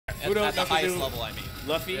At the highest do. level, I mean.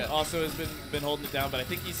 Luffy also has been holding it down, but I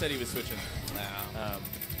think he said he was switching. Yeah.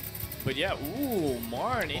 But yeah, ooh,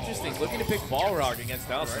 Marn, interesting. Looking to pick Balrog against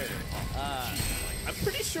Dalsum. I'm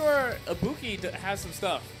pretty sure Ibuki has some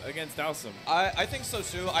stuff against Dalsum. I think so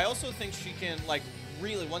too. I also think she can, like,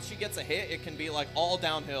 really, once she gets a hit, it can be like all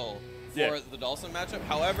downhill for the Dalsum matchup.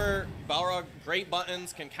 However, Balrog, great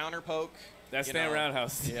buttons, can counter poke. That's stand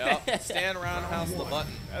roundhouse. Yep, stand roundhouse the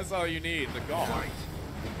button. That's all you need, the golf.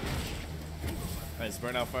 Nice,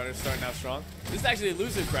 Burnout Fighter starting out strong. This is actually a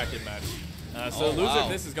loser bracket match. So loser of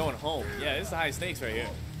this is going home. Yeah, this is high stakes right here.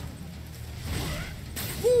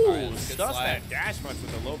 Woo! Stuffs that dash punch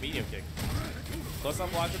with a low medium kick. Plus on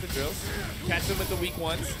block with the drills. Catch them with the weak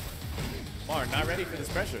ones. Marn not ready for this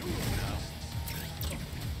pressure. There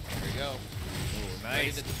you go. Ooh,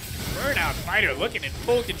 nice. Burnout Fighter looking in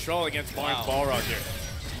full control against Marn's Balrog here.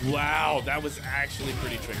 Wow, that was actually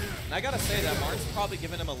pretty tricky. And I gotta say that Marn's probably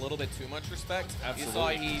given him a little bit too much respect. Absolutely. You saw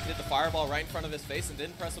he did the fireball right in front of his face and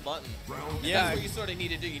didn't press a button. Yeah, that's what you sort of need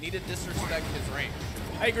to do. You need to disrespect his range.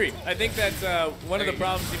 I agree. I think that one of the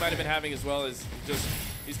problems he might have been having as well is just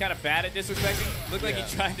he's kind of bad at disrespecting. Looked like he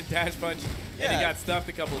tried to dash punch and he got stuffed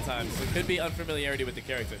a couple of times. So it could be unfamiliarity with the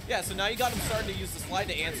character. Yeah, so now you got him starting to use the slide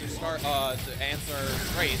to answer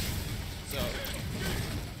straight. So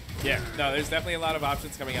yeah, no, there's definitely a lot of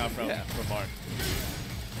options coming out from Marn.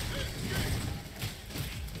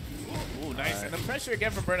 Ooh, nice. And the pressure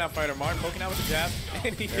again from Burnout Fighter. Marn poking out with the jab.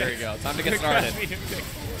 And there you go. Time to get started.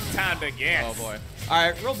 Time to get. Oh, boy. All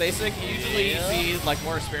right, real basic. You usually see like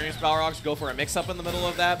more experienced Balrogs go for a mix-up in the middle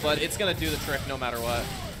of that, but it's going to do the trick no matter what.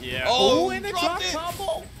 Yeah. Oh, and a drop combo.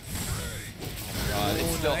 Oh, my God.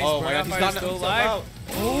 It's still, nice. oh, my God. He's got still alive.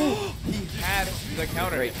 Oh, he had the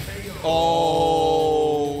counter. Great.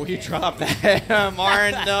 Oh, he dropped that.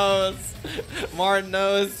 Marn knows. Marn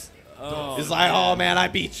knows. Oh, he's like, oh, man, I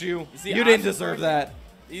beat you. You didn't deserve that.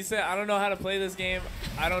 He said, I don't know how to play this game.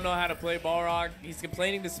 I don't know how to play Balrog. He's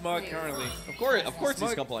complaining to Smug currently. Of course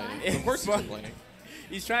he's complaining. Of course he's complaining.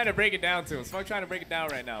 He's trying to break it down to him. Smug trying to break it down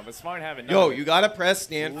right now, but Smart having Yo, you got to press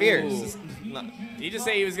stand fierce. Did he just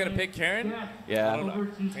say he was going to pick Karen? Yeah. I don't know.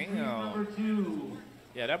 Damn.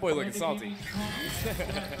 Yeah, that boy looking salty.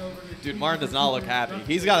 Dude, Marn does not look happy.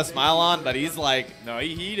 He's got a smile on, but he's like... No,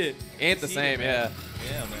 he heated. Ain't the same, Yeah,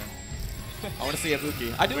 man. I want to see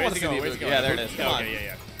Ibuki. I do want to see the Ibuki. Yeah, there it is. Come on.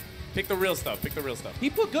 Yeah. Pick the real stuff. Pick the real stuff. He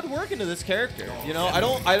put good work into this character. You know,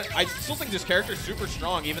 I still think this character is super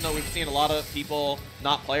strong, even though we've seen a lot of people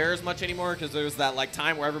not play her as much anymore because there was that like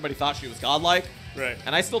time where everybody thought she was godlike. Right.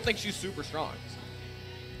 And I still think she's super strong.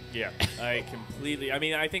 Yeah, I completely. I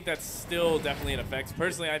mean, I think that's still definitely an effect.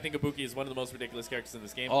 Personally, I think Ibuki is one of the most ridiculous characters in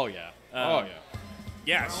this game. Oh yeah.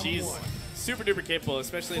 Yeah, she's super duper capable,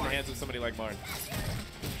 especially in the hands of somebody like Marn.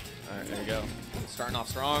 All right, there you go. Starting off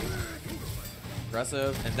strong.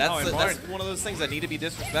 Aggressive. And that's one of those things that need to be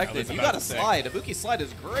disrespected. You got to slide. Ibuki's slide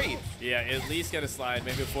is great. Yeah, at least get a slide.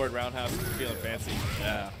 Maybe a forward roundhouse if you're feeling fancy.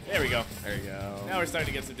 Yeah. There we go. There you go. Now we're starting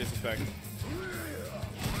to get some disrespect.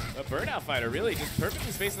 A Burnout Fighter really just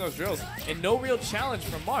perfectly spacing those drills. And no real challenge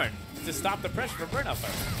from Marn to stop the pressure from Burnout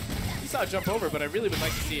Fighter. You saw it jump over, but I really would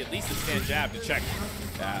like to see at least a stand jab to check.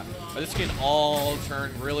 Yeah. But this can all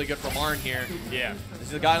turn really good for Marn here. Yeah. This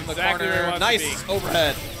is the guy in the corner. Nice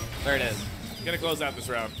overhead. There it is. Gonna close out this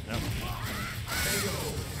round. Yep.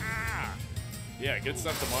 Yeah, good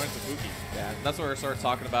stuff to Marn Ibuki. Yeah, that's what we're sort of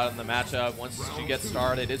talking about in the matchup. Once she gets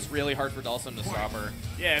started, it's really hard for Dalsum to stop her.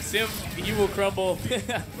 Yeah, Sim, you will crumble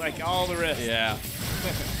like all the rest. Yeah.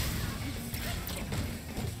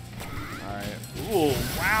 All right. Ooh,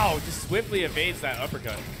 wow, just swiftly evades that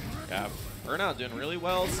uppercut. Yeah, Burnout doing really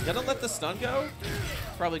well. He's gonna let the stun go.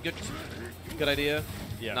 Probably good idea.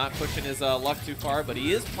 Yeah. Not pushing his luck too far, but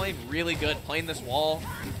he is playing really good, playing this wall.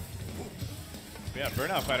 Yeah,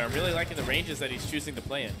 Burnout Fighter. I'm really liking the ranges that he's choosing to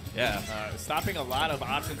play in. Yeah. Stopping a lot of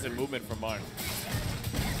options and movement from Marn.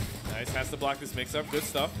 Nice, has to block this mix-up. Good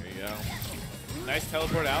stuff. There you go. Nice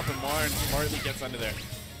teleport out, but Marn smartly gets under there.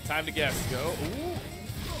 Time to guess. Go. Ooh.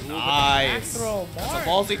 Nice. Throw, that's a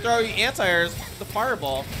ballsy throw. He anti-airs the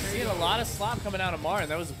fireball. Seeing a lot of slop coming out of Marn.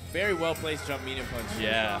 That was a very well-placed jump medium punch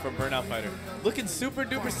from Burnout Fighter. Looking super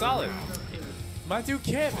duper solid. My dude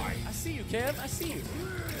Kev. I see you, Kev. I see you.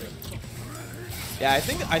 Yeah, I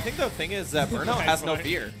think the thing is that Burnout has no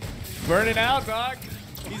fear. Burning out, dog.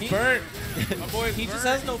 He's burnt. My boy's he just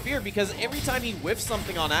has no fear because every time he whiffs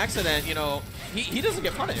something on accident, you know, he doesn't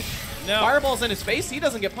get punished. No. Fireball's in his face, he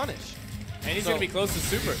doesn't get punished. And he's going to be close to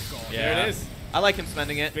super. Yeah. There it is. I like him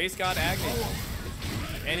spending it. Base God Agni.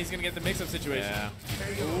 And he's going to get the mix-up situation.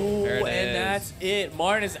 Yeah. Ooh, There it and is. that's it.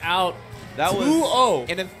 Marn is out. That 2-0. was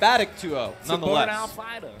an emphatic 2-0, nonetheless. Burnout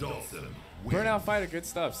Fighter. Burnout Fighter, good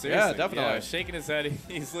stuff. Seriously. Yeah, definitely. Yeah, shaking his head.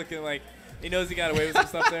 He's looking like he knows he got away with some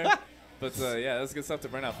stuff there. But yeah, that's good stuff to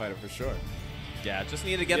Burnout Fighter for sure. Yeah, just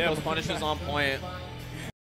need to get those punishes on point.